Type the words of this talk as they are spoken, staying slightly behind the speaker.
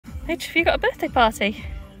Paige, have you got a birthday party?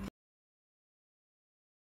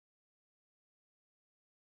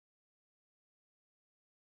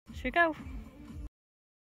 Should we go?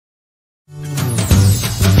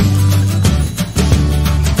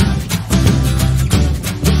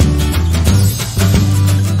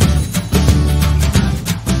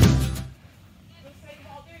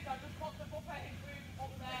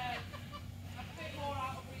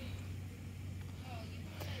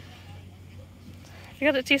 You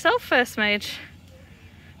got it to yourself first, Mage.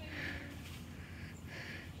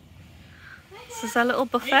 This is our little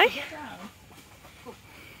buffet. Look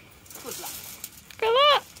at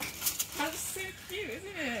that. That's so cute,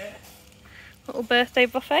 isn't it? Little birthday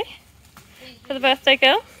buffet for the birthday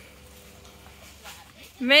girl.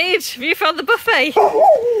 Mage, have you found the buffet?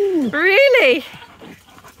 Really?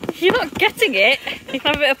 You're not getting it. You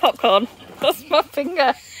can have a bit of popcorn. That's my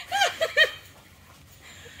finger.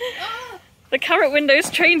 The carrot window's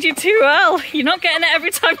trained you too well. You're not getting it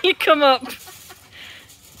every time you come up.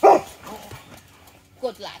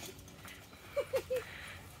 Good lad. You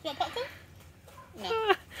want popcorn?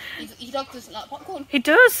 No. Your dog doesn't like popcorn. He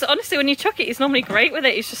does. Honestly, when you chuck it, he's normally great with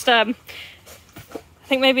it. He's just, I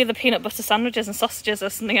think maybe the peanut butter sandwiches and sausages or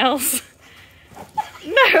something else.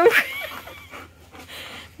 No.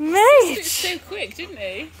 Mate. It's so quick, didn't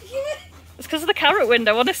he? Yeah. It's because of the carrot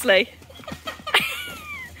window, honestly.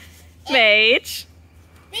 Mage.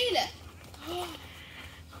 Really?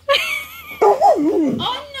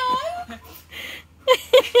 Oh no!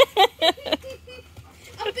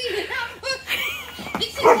 I'm being an ambush.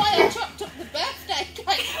 This is why I chopped up the birthday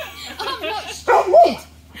cake. I'm not stupid.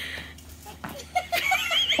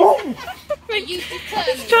 Are you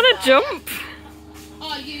determined? He's trying to jump.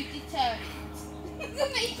 Are you determined?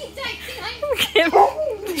 Make it take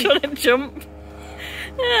He's trying to jump.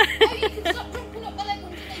 Oh, you can stop jumping up the leg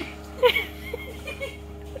underneath.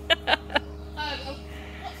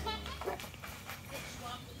 What's my Which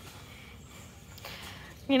one?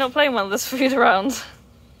 You're not playing well, there's food around.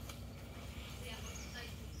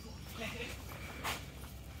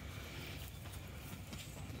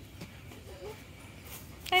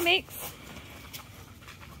 Hey, Meeks.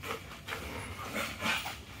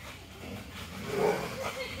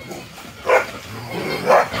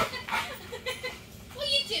 What are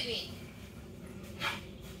you doing?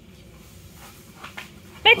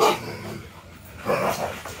 Mitch.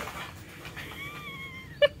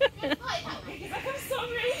 I'm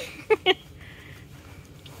sorry.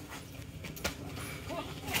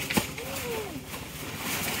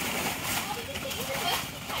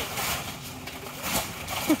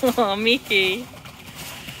 Oh, Mickey.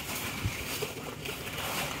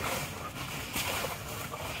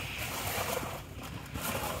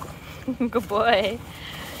 Good boy.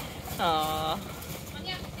 Aww.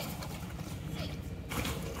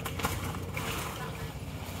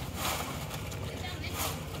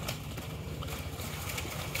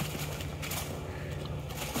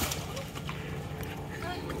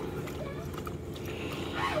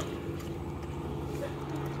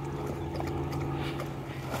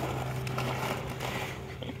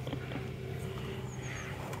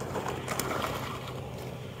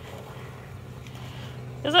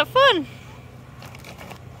 Is that fun?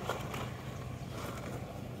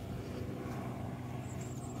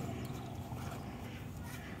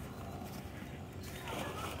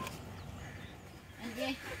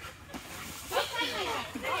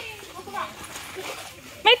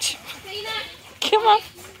 Mitch, come on.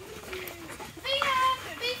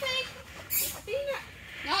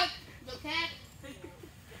 No, look there.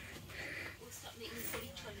 We'll stop making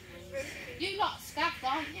silly choices. You lot scabbed,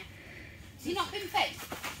 aren't you? You not been fed?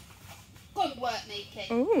 Good work,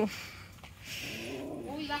 Miki. Ooh.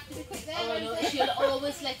 Oh, you'll have to be quick there. Oh, no, she'll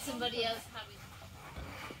always let somebody else have it.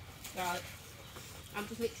 Right. I'm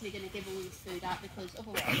just literally going to give all this food out because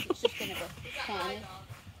otherwise it's just going to go fine.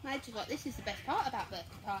 Major's like, this is the best part about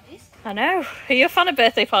birthday parties. I know. Are you a fan of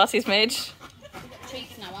birthday parties, Midge? We've got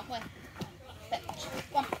treats now, haven't we?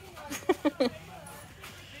 Come on. Right,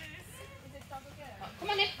 come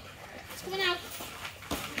on in. It's coming out.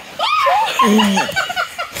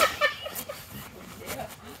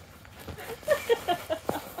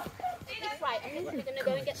 Right, and then we're going to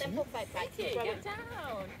go and get them buffet plates. Get down.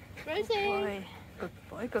 Rosie. Good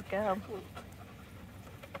boy, good girl.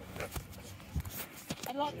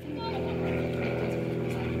 I'd like to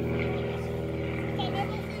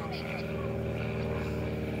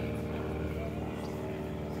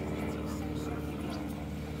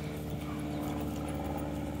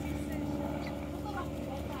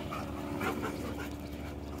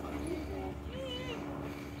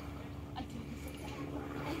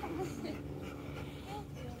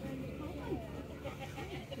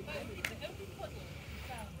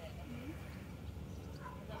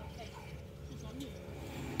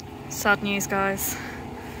Sad news, guys.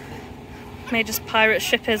 Major's pirate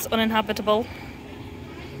ship is uninhabitable.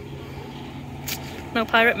 No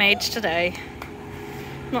pirate mage today.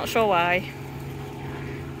 Not sure why.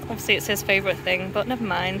 Obviously it's his favourite thing, but never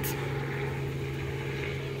mind.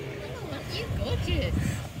 You're gorgeous.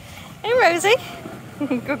 Hey Rosie.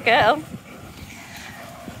 Good girl.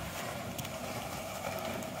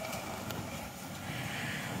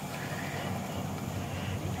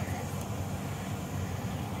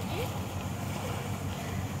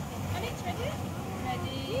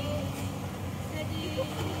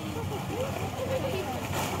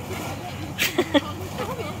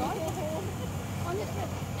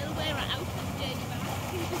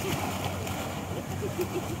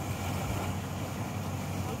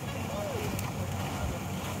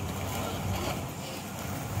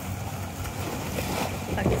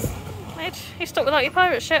 Thanks. Midge, you stuck without your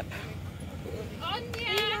pirate ship.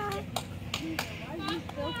 Onya! Onya!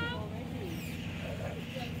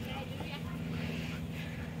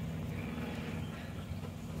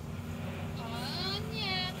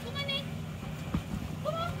 Come on in.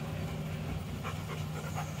 Come on.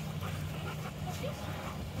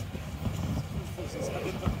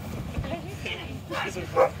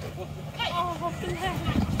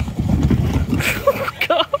 Oh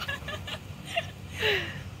God.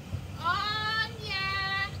 Onya!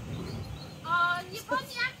 Onya,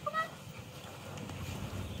 Onya, come on.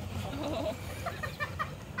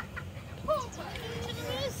 Oh,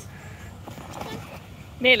 generous.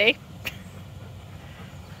 Nearly. Come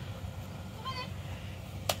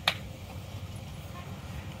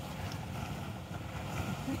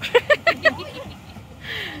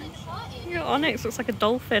on in. Your onyx looks like a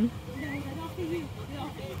dolphin.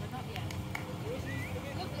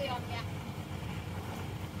 Lovely, Onya.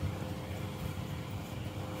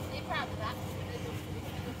 Are you proud of that?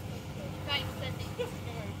 Thanks, Cindy.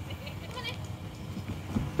 Come on in.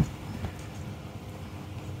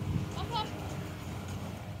 Up, up.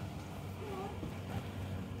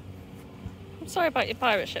 I'm sorry about your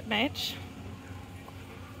pirate ship, Mage.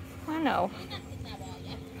 I know. You're not sitting there, are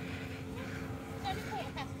you? It's only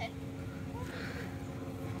 10:15.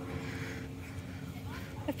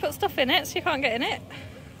 They've put stuff in it, so you can't get in it.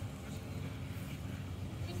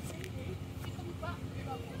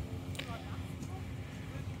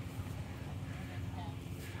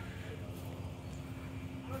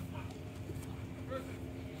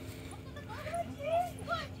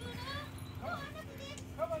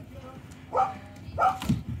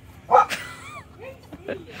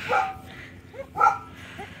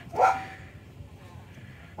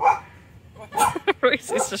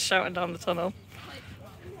 Royce is just shouting down the tunnel.